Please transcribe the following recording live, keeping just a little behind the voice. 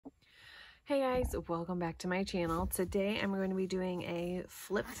Hey guys, welcome back to my channel. Today I'm going to be doing a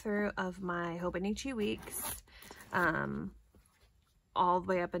flip through of my Hobonichi weeks, all the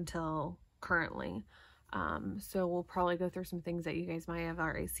way up until currently. So we'll probably go through some things that you guys might have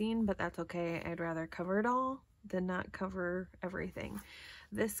already seen, but that's okay. I'd rather cover it all than not cover everything.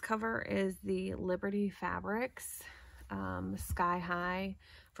 This cover is the Liberty Fabrics Sky High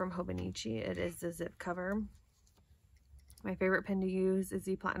from Hobonichi. It is the zip cover. My favorite pen to use is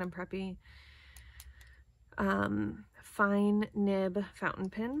the Platinum Preppy fine nib fountain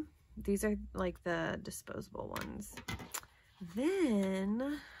pen. These are like the disposable ones.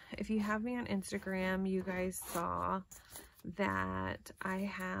 Then, if you have me on Instagram, you guys saw that I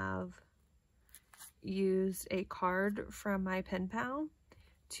have used a card from my pen pal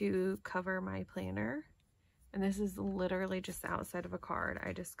to cover my planner. And this is literally just the outside of a card.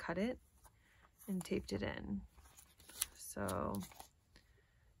 I just cut it and taped it in. So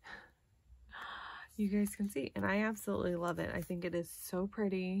you guys can see, and I absolutely love it. I think it is so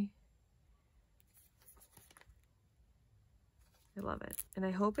pretty. I love it, and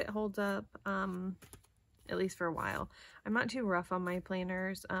I hope it holds up at least for a while. I'm not too rough on my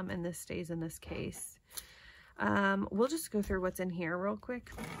planners, and this stays in this case. We'll just go through what's in here real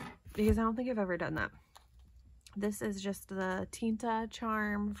quick because I don't think I've ever done that. This is just the Tinta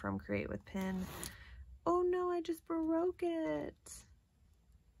charm from Create with Pen. Oh no, I just broke it.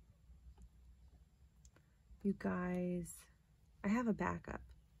 You guys, I have a backup.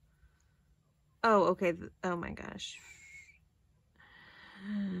 Oh, okay. Oh my gosh.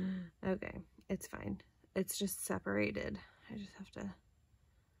 Okay, it's fine. It's just separated. I just have to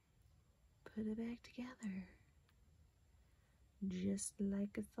put it back together. Just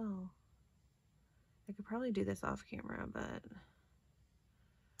like a saw. I could probably do this off camera, but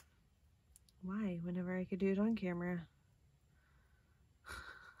why? Whenever I could do it on camera.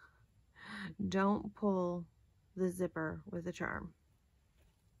 Don't pull the zipper with a charm.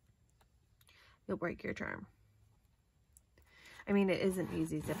 You'll break your charm. I mean, it is an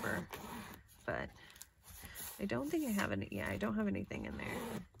easy zipper, but I don't think I have any. Yeah, I don't have anything in there.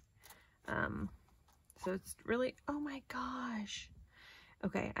 So it's really, oh my gosh.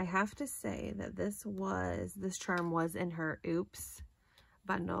 Okay, I have to say that this charm was in her Oops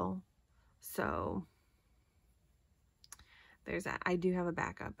bundle. So there's that. I do have a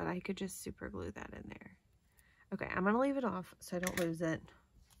backup, but I could just super glue that in there. Okay, I'm gonna leave it off so I don't lose it.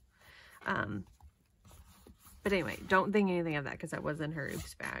 But anyway, don't think anything of that because that was in her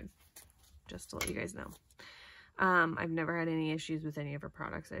Oops bag, just to let you guys know. I've never had any issues with any of her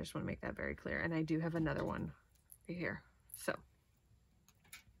products. I just want to make that very clear. And I do have another one right here. So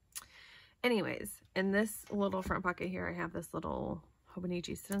anyways, in this little front pocket here, I have this little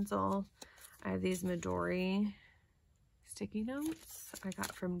Hobonichi stencil. I have these Midori sticky notes I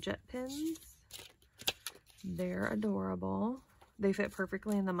got from Jet Pens. They're adorable. They fit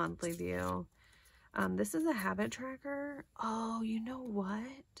perfectly in the monthly view. This is a habit tracker. Oh, you know what?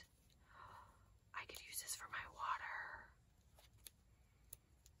 I could use this for my water.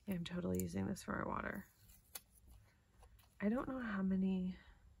 Yeah, I'm totally using this for my water. I don't know how many.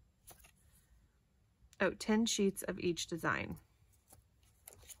 Oh, 10 sheets of each design.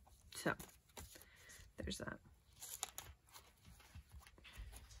 So there's that.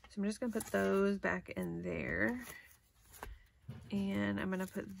 So I'm just going to put those back in there. And I'm going to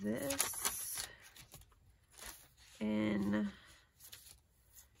put this in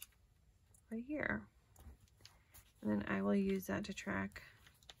right here. And then I will use that to track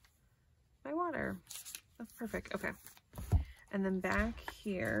my water. That's perfect. Okay. And then back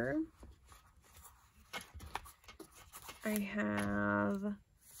here, I have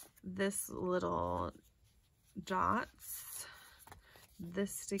this little dots,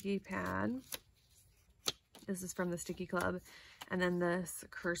 this sticky pad. This is from the Sticky Club. And then this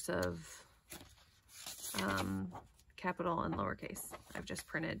cursive capital and lowercase I've just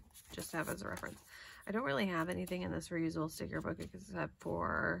printed just to have as a reference. I don't really have anything in this reusable sticker book except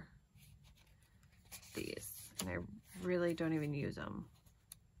for these. And I really don't even use them.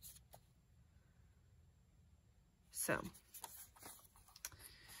 So,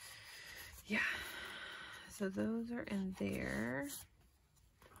 yeah. So those are in there.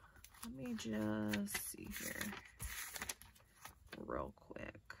 Let me just see here real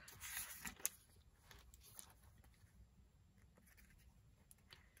quick.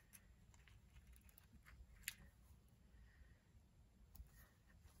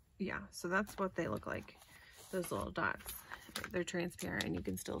 Yeah, so that's what they look like. Those little dots. They're transparent and you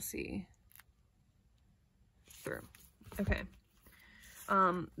can still see through. Okay.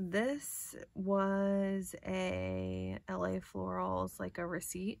 This was a LA Florals, like a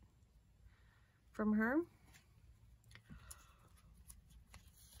receipt from her.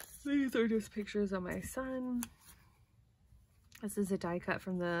 These are just pictures of my son. This is a die cut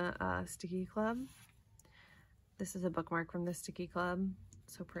from the Sticky Club. This is a bookmark from the Sticky Club.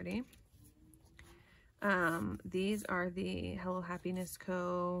 So pretty. These are the Hello Happiness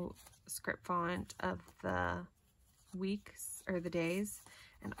Co. script font of the weeks or the days.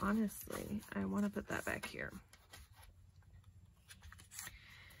 And honestly, I want to put that back here.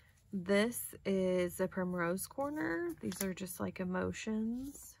 This is a Primrose Corner. These are just like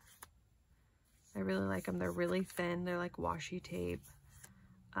emotions. I really like them. They're really thin. They're like washi tape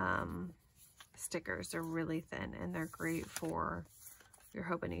stickers. They're really thin and they're great for your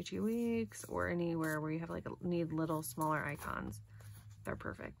Hobonichi weeks or anywhere where you have like need little smaller icons. They're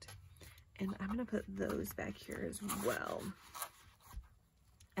perfect. And I'm going to put those back here as well.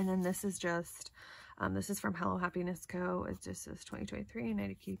 And then this is just, this is from Hello Happiness Co. It just says 2023 and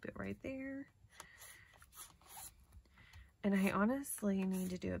I keep it right there. And I honestly need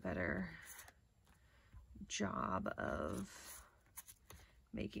to do a better job of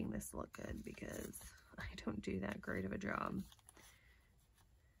making this look good because I don't do that great of a job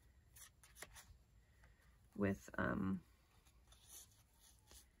with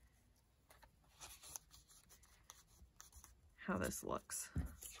how this looks.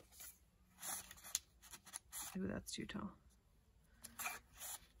 Ooh, that's too tall.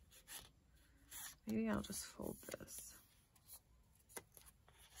 Maybe I'll just fold this.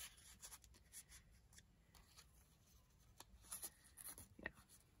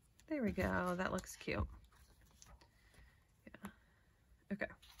 There we go. That looks cute. Yeah. Okay.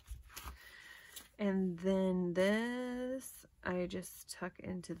 And then this, I just tuck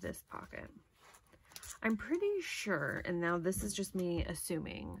into this pocket. I'm pretty sure, and now this is just me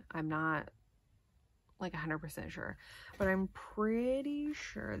assuming, I'm not like 100% sure, but I'm pretty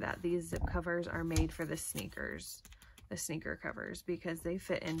sure that these zip covers are made for the sneakers, the sneaker covers, because they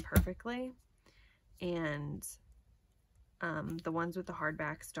fit in perfectly. And the ones with the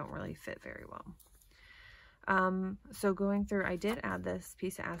hardbacks don't really fit very well. So going through, I did add this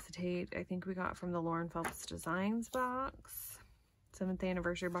piece of acetate. I think we got from the Lauren Phelps Designs box, 7th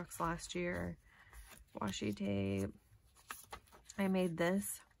anniversary box last year. Washi tape. I made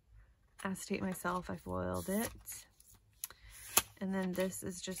this acetate myself. I foiled it. And then this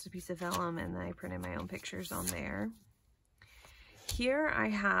is just a piece of vellum and then I printed my own pictures on there. Here I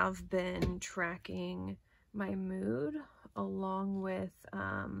have been tracking my mood along with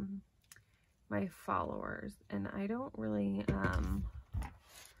my followers, and I don't really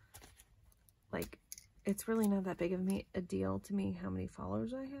like, it's really not that big of a deal to me how many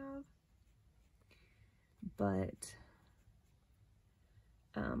followers I have, but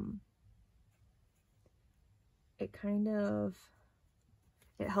it kind of,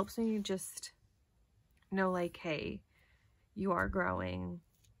 it helps me just know like, hey, you are growing,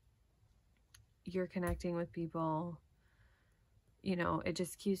 you're connecting with people, you know, it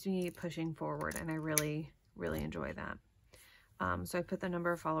just keeps me pushing forward, and I really, really enjoy that. So I put the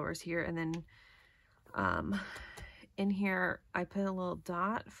number of followers here, and then in here I put a little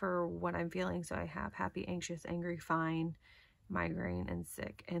dot for what I'm feeling. So I have happy, anxious, angry, fine, migraine, and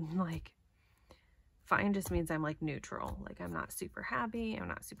sick. And like, fine just means I'm like neutral. Like, I'm not super happy, I'm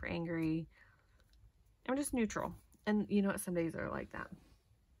not super angry, I'm just neutral. And you know what, some days are like that.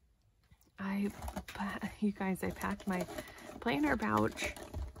 You guys, I packed my planner pouch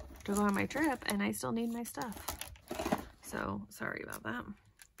to go on my trip and I still need my stuff. So sorry about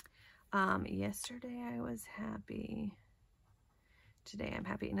that. Yesterday I was happy. Today I'm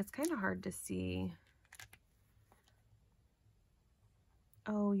happy. And it's kind of hard to see.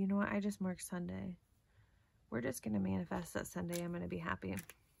 Oh, you know what? I just marked Sunday. We're just going to manifest that Sunday I'm going to be happy.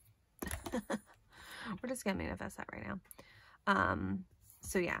 We're just going to manifest that right now.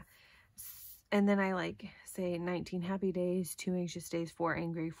 So yeah. And then I like say 19 happy days, 2 anxious days, 4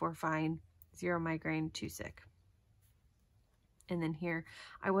 angry, 4 fine, 0 migraine, 2 sick. And then here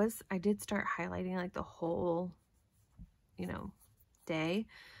I did start highlighting like the whole, you know, day,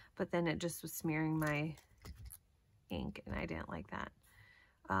 but then it just was smearing my ink and I didn't like that.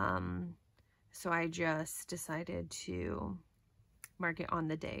 So I just decided to mark it on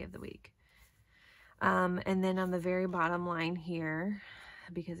the day of the week. And then on the very bottom line here,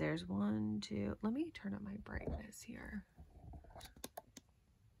 because there's 1, 2, let me turn up my brightness here.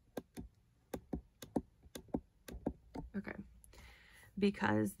 Okay.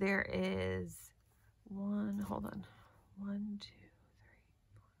 Because there is 1, hold on, 1, 2, 3,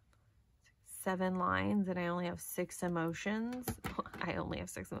 4, 5, 6, 7 lines and I only have 6 emotions. I only have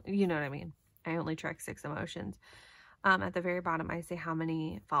 6, you know what I mean? I only track 6 emotions. At the very bottom, I say how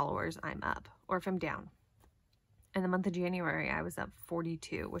many followers I'm up or if I'm down. In the month of January, I was up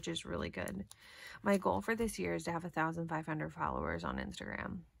 42, which is really good. My goal for this year is to have 1,500 followers on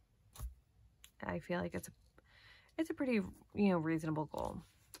Instagram. I feel like it's a pretty, reasonable goal.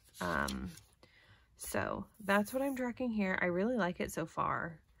 So that's what I'm tracking here. I really like it so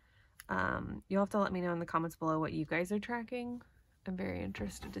far. You'll have to let me know in the comments below what you guys are tracking. I'm very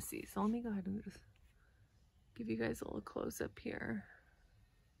interested to see. So let me go ahead and just give you guys a little close up here.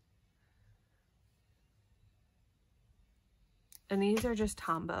 And these are just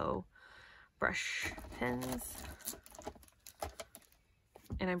Tombow brush pens.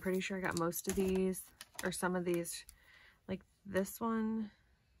 And I'm pretty sure I got most of these, or some of these, like this one,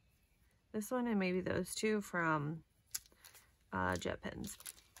 and maybe those two from Jet Pens.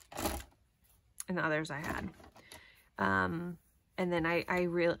 And the others I had. And then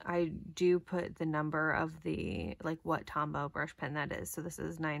I do put the number of the, like, what Tombow brush pen that is. So this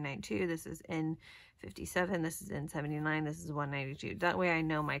is 992, this is N57, this is N79, this is 192. That way I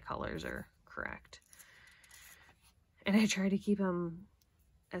know my colors are correct. And I try to keep them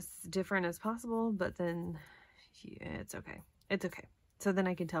as different as possible, but then it's okay. It's okay. So then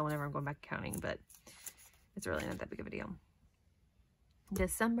I can tell whenever I'm going back counting, but it's really not that big of a deal.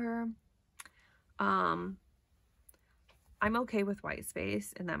 December, I'm okay with white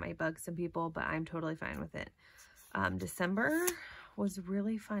space, and that might bug some people, but I'm totally fine with it. December was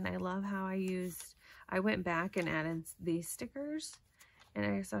really fun. I love how I went back and added these stickers, and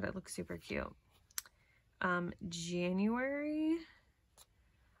I just thought it looked super cute. January,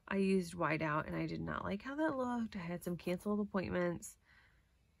 I used whiteout, and I did not like how that looked. I had some canceled appointments.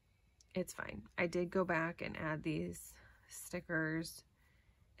 It's fine. I did go back and add these stickers.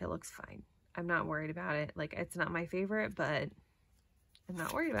 It looks fine. I'm not worried about it. Like, it's not my favorite, but I'm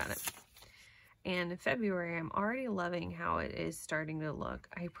not worried about it. And in February, I'm already loving how it is starting to look.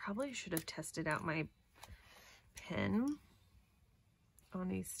 I probably should have tested out my pen on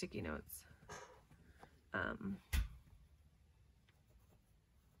these sticky notes.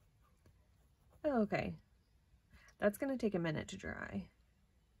 Okay. That's going to take a minute to dry.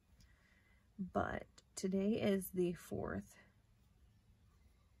 But today is the 4th.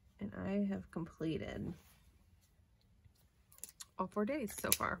 And I have completed all 4 days so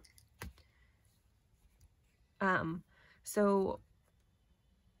far. So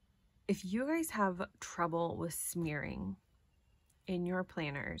if you guys have trouble with smearing in your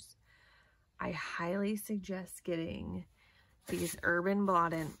planners, I highly suggest getting these urban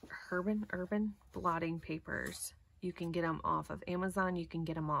blotting papers. You can get them off of Amazon. You can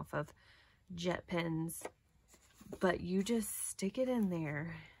get them off of Jet Pens. But you just stick it in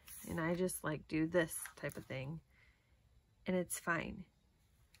there. And I just like do this type of thing. And it's fine.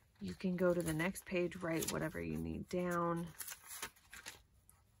 You can go to the next page, write whatever you need down.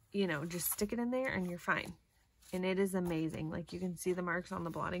 Just stick it in there and you're fine. And it is amazing. Like, you can see the marks on the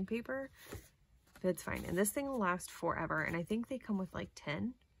blotting paper. That's fine. And this thing will last forever. And I think they come with like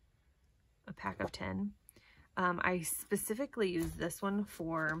 10. A pack of 10. I specifically use this one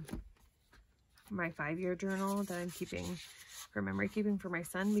for my 5-year journal that I'm keeping for memory keeping for my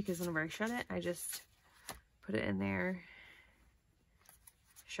son, because whenever I shut it, I just put it in there,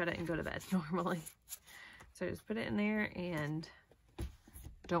 shut it, and go to bed normally. So I just put it in there and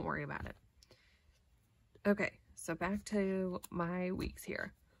don't worry about it. Okay, so back to my weeks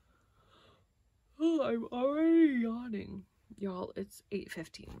here. Oh, I'm already yawning. Y'all, it's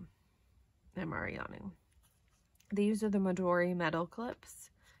 8:15. I'm already yawning. These are the Midori metal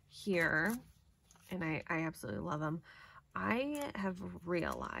clips here. And I absolutely love them. I have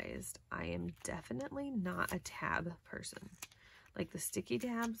realized I am definitely not a tab person. Like the sticky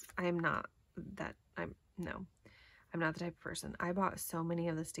tabs, I'm not the type of person. I bought so many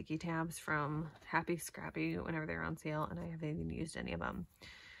of the sticky tabs from Happy Scrappy whenever they're on sale, and I haven't even used any of them.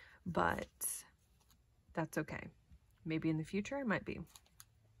 But that's okay. Maybe in the future I might be.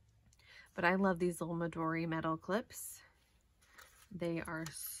 But I love these little Midori metal clips. They are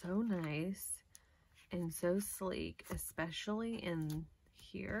so nice. And so sleek, especially in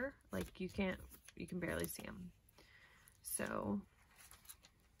here. Like, you can barely see them. So,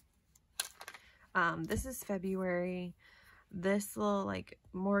 this is February. This little, like,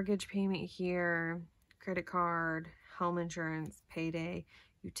 mortgage payment here, credit card, home insurance, payday,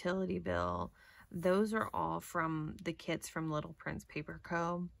 utility bill. Those are all from the kits from Little Prince Paper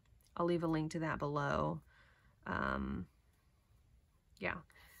Co. I'll leave a link to that below. Yeah.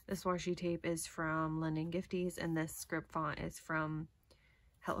 This washi tape is from London Gifties, and this script font is from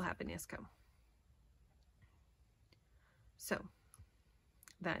Hello Happiness Co. So,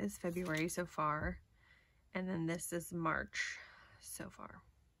 that is February so far. And then this is March so far.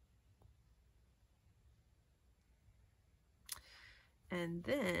 And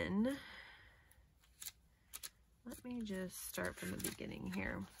then, let me just start from the beginning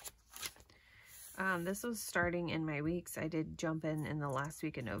here. This was starting in my weeks. I did jump in the last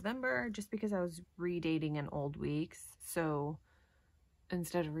week of November just because I was redating an old weeks. So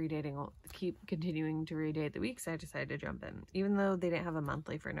instead of keep continuing to redate the weeks, I decided to jump in, even though they didn't have a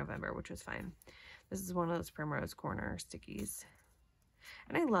monthly for November, which was fine. This is one of those Primrose Corner stickies.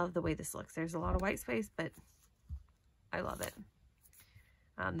 And I love the way this looks. There's a lot of white space, but I love it.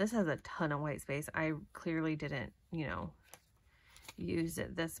 This has a ton of white space. I clearly didn't, you know, use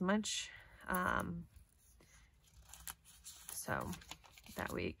it this much. So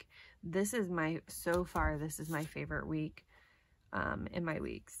that week, so far, this is my favorite week, in my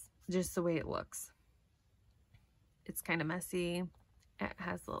weeks, just the way it looks. It's kind of messy. It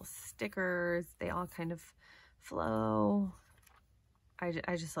has little stickers. They all kind of flow. I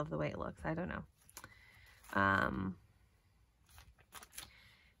just love the way it looks. I don't know.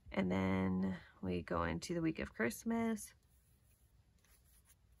 And then we go into the week of Christmas.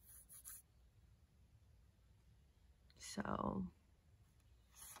 So,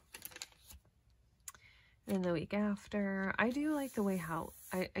 then the week after, I do like the way how,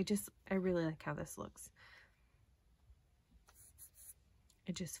 I really like how this looks.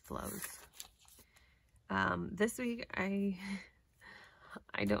 It just flows. This week, I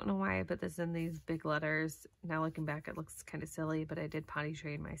don't know why I put this in these big letters. Now looking back, it looks kind of silly, but I did potty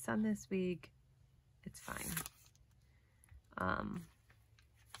train my son this week. It's fine.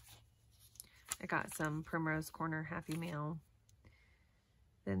 I got some Primrose Corner Happy Mail.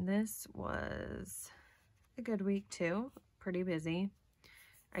 Then this was a good week too. Pretty busy.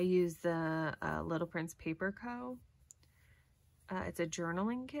 I used the Little Prince Paper Co. It's a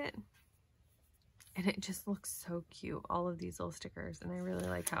journaling kit. And it just looks so cute. All of these little stickers. And I really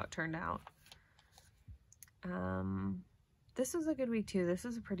like how it turned out. This was a good week too. This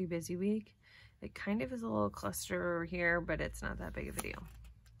is a pretty busy week. It kind of is a little cluster here, but it's not that big of a deal.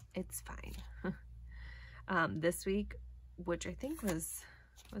 It's fine. This week, which I think was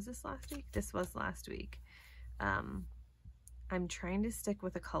this last week? This was last week. I'm trying to stick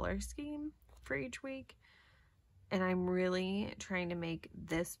with a color scheme for each week. And I'm really trying to make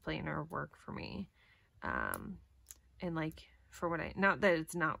this planner work for me. And like, for what not that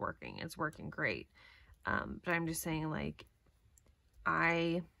it's not working, it's working great. But I'm just saying, like,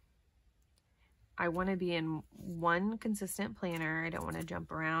 I want to be in one consistent planner. I don't want to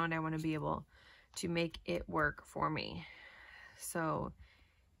jump around. I want to be able to make it work for me. So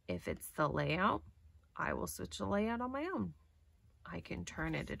if it's the layout, I will switch the layout on my own. I can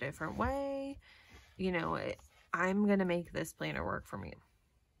turn it a different way. You know, I'm going to make this planner work for me.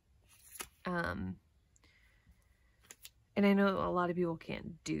 And I know a lot of people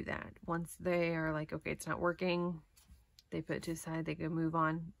can't do that. Once they are like, okay, it's not working, they put it to the side, they can move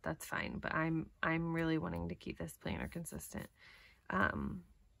on. That's fine. But I'm really wanting to keep this planner consistent.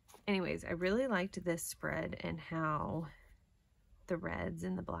 Anyways, I really liked this spread and how the reds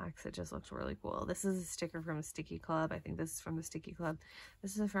and the blacks, it just looks really cool. This is a sticker from Sticky Club. I think this is from the Sticky Club.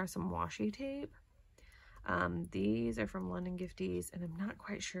 This is for some washi tape. These are from London Gifties, and I'm not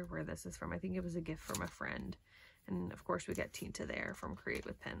quite sure where this is from. I think it was a gift from a friend. And of course we got Tinta there from Create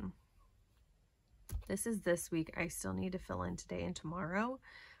with Pen. This is this week. I still need to fill in today and tomorrow.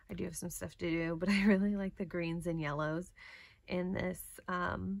 I do have some stuff to do, but I really like the greens and yellows in this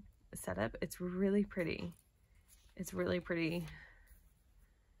setup. It's really pretty. It's really pretty,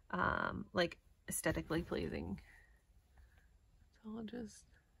 like aesthetically pleasing. So I'll just,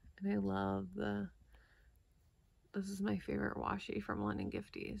 and I love this is my favorite washi from London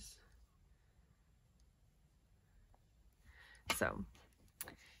Gifties. So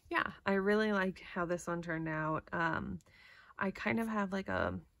yeah, I really like how this one turned out. I kind of have like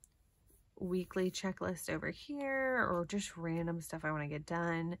a weekly checklist over here, or just random stuff I want to get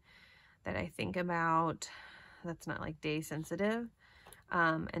done that I think about that's not like day sensitive.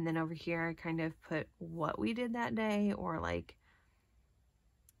 And then over here I kind of put what we did that day, or like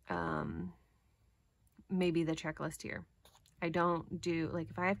maybe the checklist here. I don't do, like,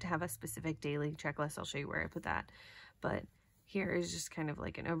 if I have to have a specific daily checklist, I'll show you where I put that. But here is just kind of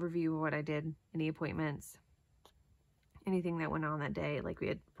like an overview of what I did, any appointments, anything that went on that day. Like we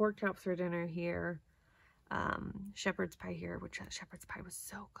had pork chops for dinner here, shepherd's pie here, which that shepherd's pie was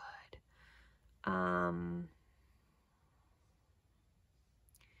so good.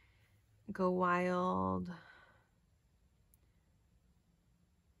 Go Wild.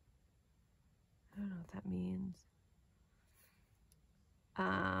 I don't know what that means.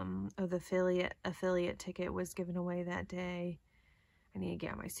 Oh, the affiliate ticket was given away that day. I need to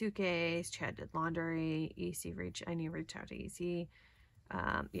get out my suitcase. Chad did laundry. I need to reach out to EC.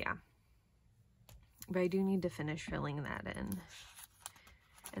 Yeah. But I do need to finish filling that in.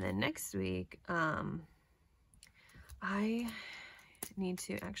 And then next week, I need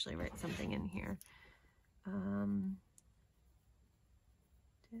to actually write something in here.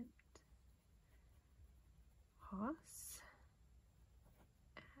 Hoss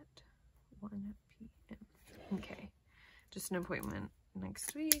at 1 p.m. Okay. Just an appointment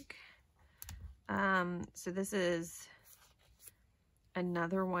next week. So this is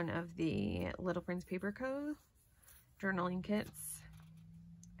another one of the Little Prince Paper Co. journaling kits.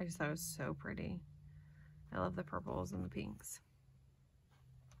 I just thought it was so pretty. I love the purples and the pinks.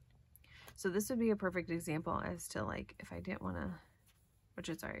 So this would be a perfect example as to, like, if I didn't want to, which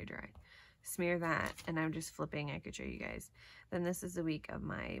is already dry, smear that and I'm just flipping, I could show you guys. Then this is the week of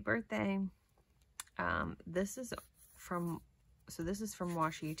my birthday. This is from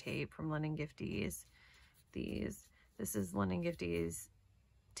washi tape from London Gifties. This is London Gifties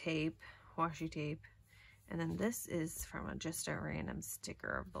tape, washi tape. And then this is from just a random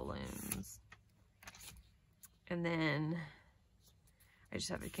sticker of balloons. And then I just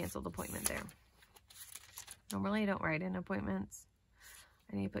have to cancel the appointment there. Normally I don't write in appointments.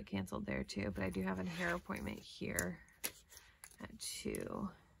 I need to put canceled there too, but I do have a hair appointment here at 2.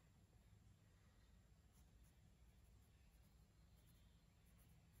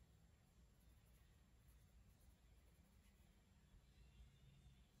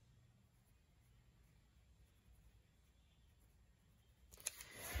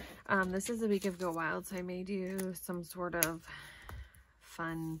 This is the week of Go Wild, so I may do some sort of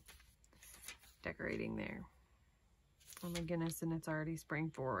fun decorating there. Oh my goodness, and it's already spring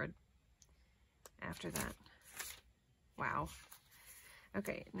forward after that. Wow.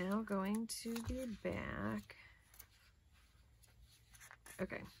 Okay, now going to the back.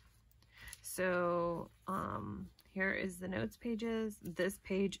 Okay, so here is the notes pages. This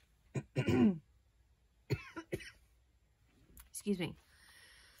page, excuse me.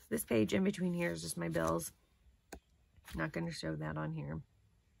 This page in between here is just my bills. Not going to show that on here.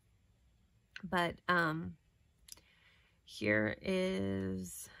 But here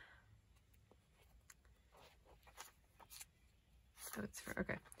is, oh, it's for,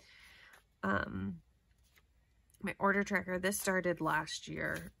 okay. My order tracker. This started last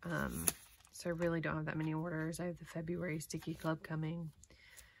year. So I really don't have that many orders. I have the February Sticky Club coming.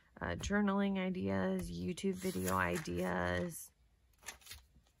 Journaling ideas, YouTube video ideas.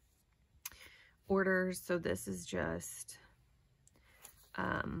 Orders, so this is just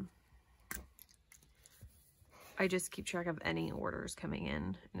I just keep track of any orders coming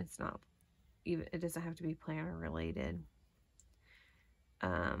in, and it's not even, it doesn't have to be planner related.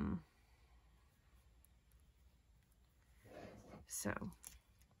 So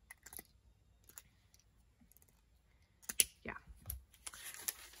yeah,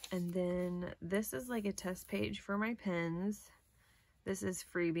 and then this is like a test page for my pens. This is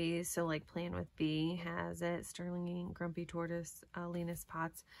freebies, so like Plan with B has it. Sterling Grumpy Tortoise, Linus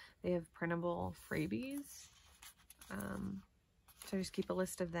Potts. They have printable freebies. So I just keep a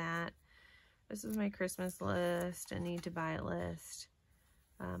list of that. This is my Christmas list, a need to buy it list.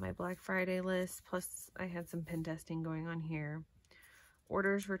 My Black Friday list, plus I had some pen testing going on here.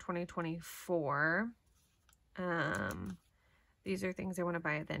 Orders for 2024. These are things I want to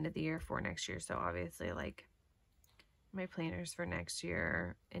buy at the end of the year for next year. So obviously, like, my planners for next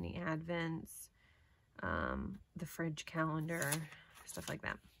year, any advents, the fridge calendar, stuff like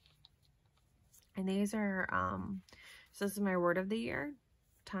that. And these are, so this is my word of the year,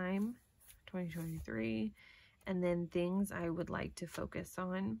 time, 2023, and then things I would like to focus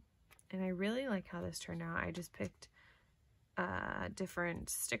on. And I really like how this turned out. I just picked different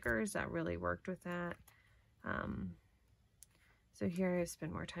stickers that really worked with that. So here I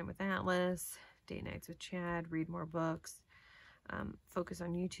spend more time with Atlas, date nights with Chad, read more books, focus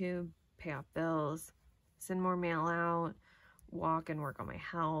on YouTube, pay off bills, send more mail out, walk and work on my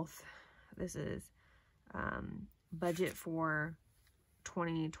health. This is budget for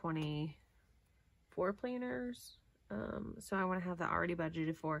 2024 planners. So I want to have that already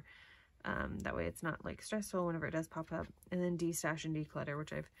budgeted for. That way it's not like stressful whenever it does pop up. And then de-stash and declutter,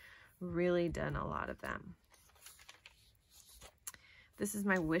 which I've really done a lot of them. This is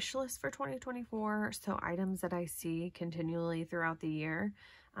my wish list for 2024. So items that I see continually throughout the year,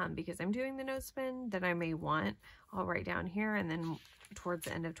 because I'm doing the note spin that I may want, I'll write down here. And then towards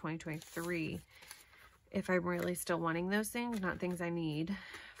the end of 2023, if I'm really still wanting those things, not things I need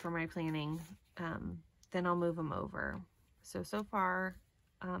for my planning, then I'll move them over. So far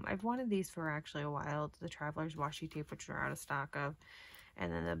I've wanted these for actually a while. The Traveler's washi tape, which they're out of stock of,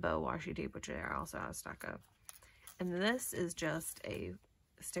 and then the Bow washi tape, which they're also out of stock of. And this is just a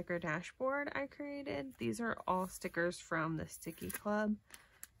sticker dashboard I created. These are all stickers from the Sticky Club.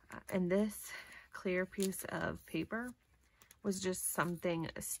 And this clear piece of paper was just something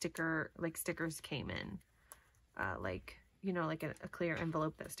stickers came in. Like, you know, like a clear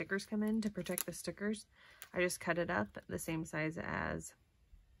envelope that stickers come in to protect the stickers. I just cut it up the same size as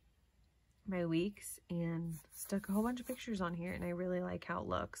my weeks and stuck a whole bunch of pictures on here, and I really like how it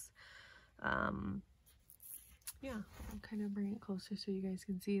looks. Yeah, I'll kind of bring it closer so you guys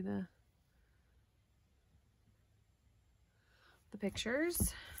can see the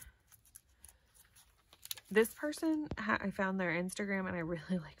pictures. This person, I found their Instagram and I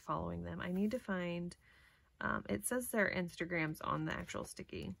really like following them. I need to find, it says their Instagrams on the actual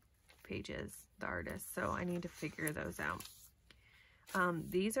sticky pages, the artists, so I need to figure those out.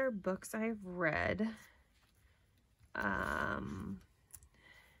 These are books I've read.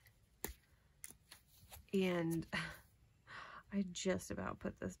 And I just about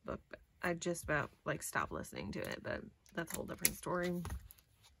put this book, I just about like stopped listening to it, but that's a whole different story.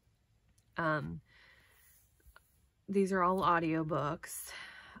 These are all audiobooks.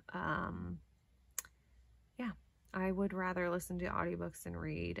 Yeah, I would rather listen to audiobooks than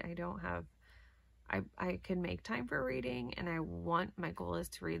read. I don't have, I can make time for reading, and my goal is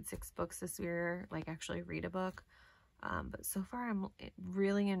to read 6 books this year, like actually read a book. But so far I'm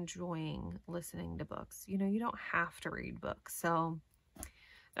really enjoying listening to books. You know, you don't have to read books, so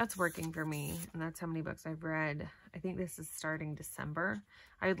that's working for me, and that's how many books I've read. I think this is starting December.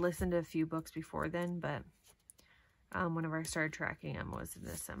 I had listened to a few books before then, but whenever I started tracking them was in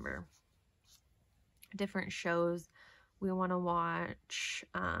December. Different shows we want to watch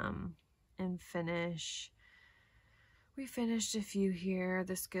and finish. We finished a few here.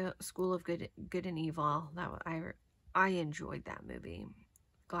 The School of Good and Evil. I enjoyed that movie.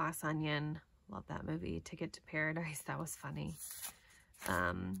 Glass Onion, love that movie. Ticket to Paradise, that was funny.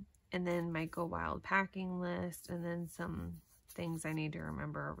 And then my Go Wild packing list, and then some things I need to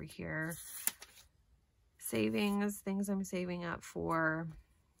remember over here. Savings, things I'm saving up for.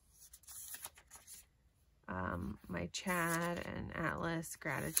 My Chad and Atlas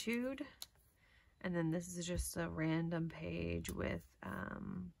gratitude. And then this is just a random page with,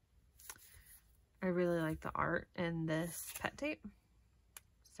 I really like the art in this pet tape,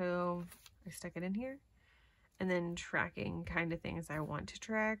 so I stuck it in here. And then tracking kind of things I want to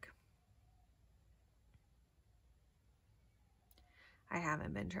track. I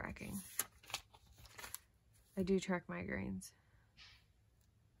haven't been tracking. I do track migraines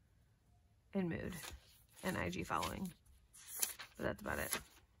and mood and IG following, but that's about it.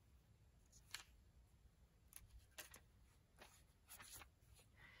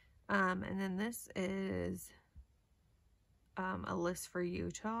 And then this is a list for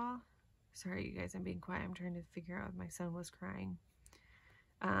Utah. Sorry, you guys, I'm being quiet. I'm trying to figure out if my son was crying.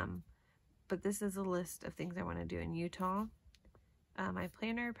 But this is a list of things I want to do in Utah. My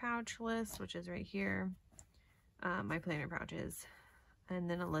planner pouch list, which is right here. My planner pouches. And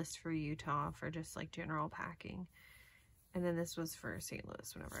then a list for Utah for just like general packing. And then this was for St.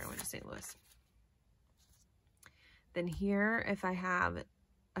 Louis whenever I went to St. Louis. Then here, if I have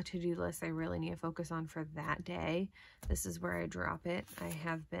a to-do list I really need to focus on for that day, this is where I drop it. I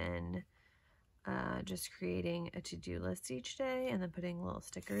have been just creating a to-do list each day and then putting little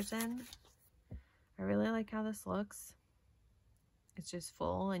stickers in. I really like how this looks. It's just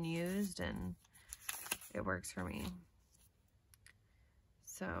full and used, and it works for me.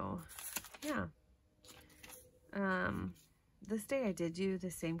 So yeah, this day I did do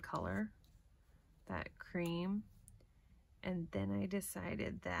the same color, that cream. And then I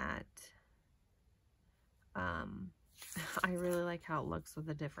decided that I really like how it looks with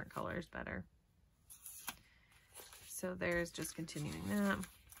the different colors better. So there's just continuing that.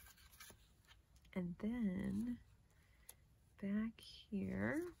 And then back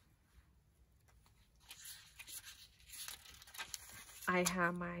here, I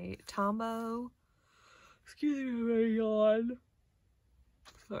have my Tombow, excuse me, my yawn.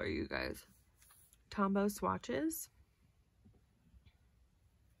 Sorry, you guys. Tombow swatches.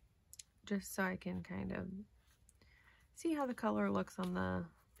 Just so I can kind of see how the color looks on the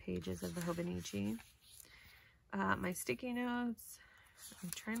pages of the Hobonichi. My sticky notes. I'm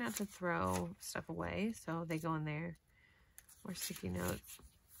trying not to throw stuff away, so they go in there. More sticky notes.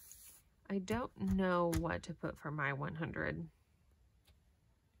 I don't know what to put for my 100.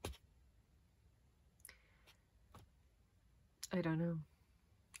 I don't know.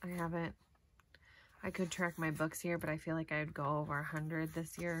 I I could track my books here, but I feel like I'd go over 100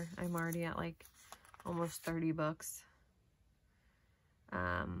 this year. I'm already at like almost 30 books.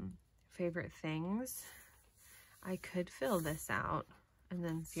 Favorite things. I could fill this out and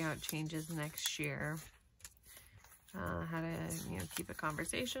then see how it changes next year. How to, you know, keep a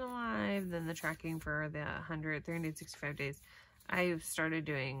conversation alive. Then the tracking for the 365 days. I started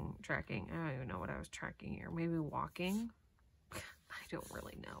doing tracking. I don't even know what I was tracking here. Maybe walking. I don't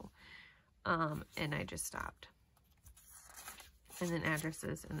really know. And I just stopped. And then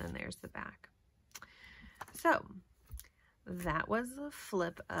addresses, and then there's the back. So that was the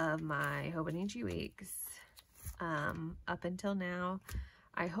flip of my Hobonichi weeks. Up until now,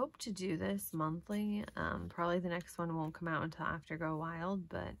 I hope to do this monthly. Probably the next one won't come out until after Go Wild,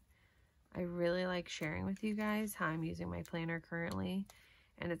 but I really like sharing with you guys how I'm using my planner currently.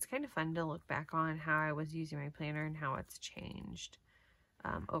 And it's kind of fun to look back on how I was using my planner and how it's changed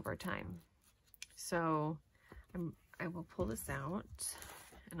over time. So I will pull this out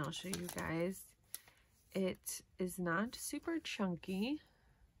and I'll show you guys. It is not super chunky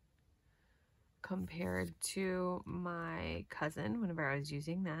compared to my cousin whenever I was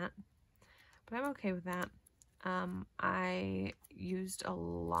using that, but I'm okay with that. I used a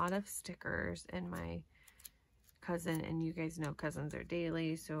lot of stickers in my cousin, and you guys know cousins are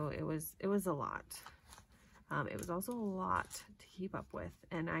daily, so it was a lot. It was also a lot to keep up with,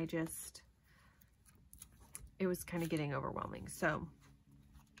 and it was kind of getting overwhelming. So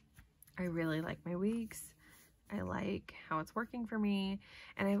I really like my weeks. I like how it's working for me.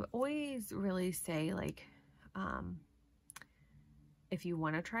 And I always really say, like, if you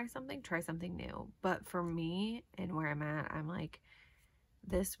want to try something new. But for me and where I'm at, I'm like,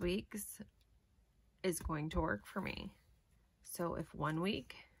 this week's is going to work for me. So if one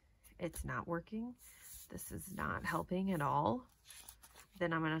week it's not working, this is not helping at all,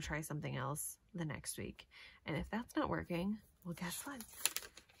 then I'm going to try something else the next week. And if that's not working, well, guess what?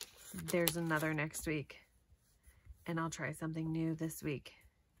 There's another next week. And I'll try something new this week.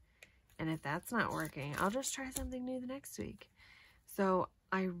 And if that's not working, I'll just try something new the next week. So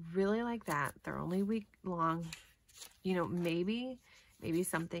I really like that. They're only week long. You know, maybe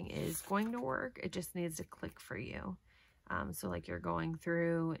something is going to work. It just needs to click for you. So like you're going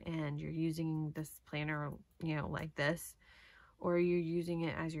through and you're using this planner, you know, like this, or you're using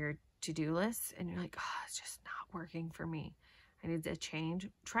it as your to-do list and you're like, oh, it's just not working for me. I need to change.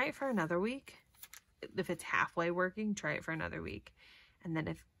 Try it for another week. If it's halfway working, try it for another week. And then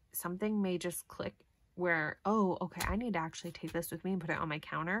if something may just click where, oh, okay, I need to actually take this with me and put it on my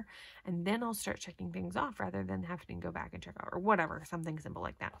counter, and then I'll start checking things off rather than having to go back and check out, or whatever, something simple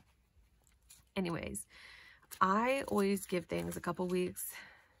like that. Anyways, I always give things a couple weeks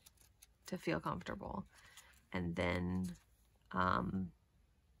to feel comfortable. And then,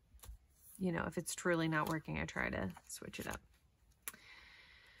 you know, if it's truly not working, I try to switch it up.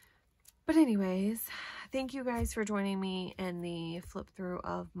 But anyways, thank you guys for joining me in the flip through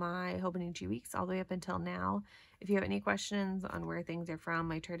of my Hobonichi weeks all the way up until now. If you have any questions on where things are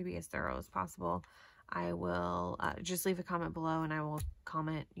from, I try to be as thorough as possible. I will just leave a comment below and I will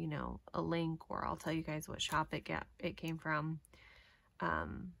comment, you know, a link, or I'll tell you guys what shop it came from. So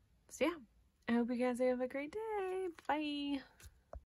yeah, I hope you guys have a great day. Bye.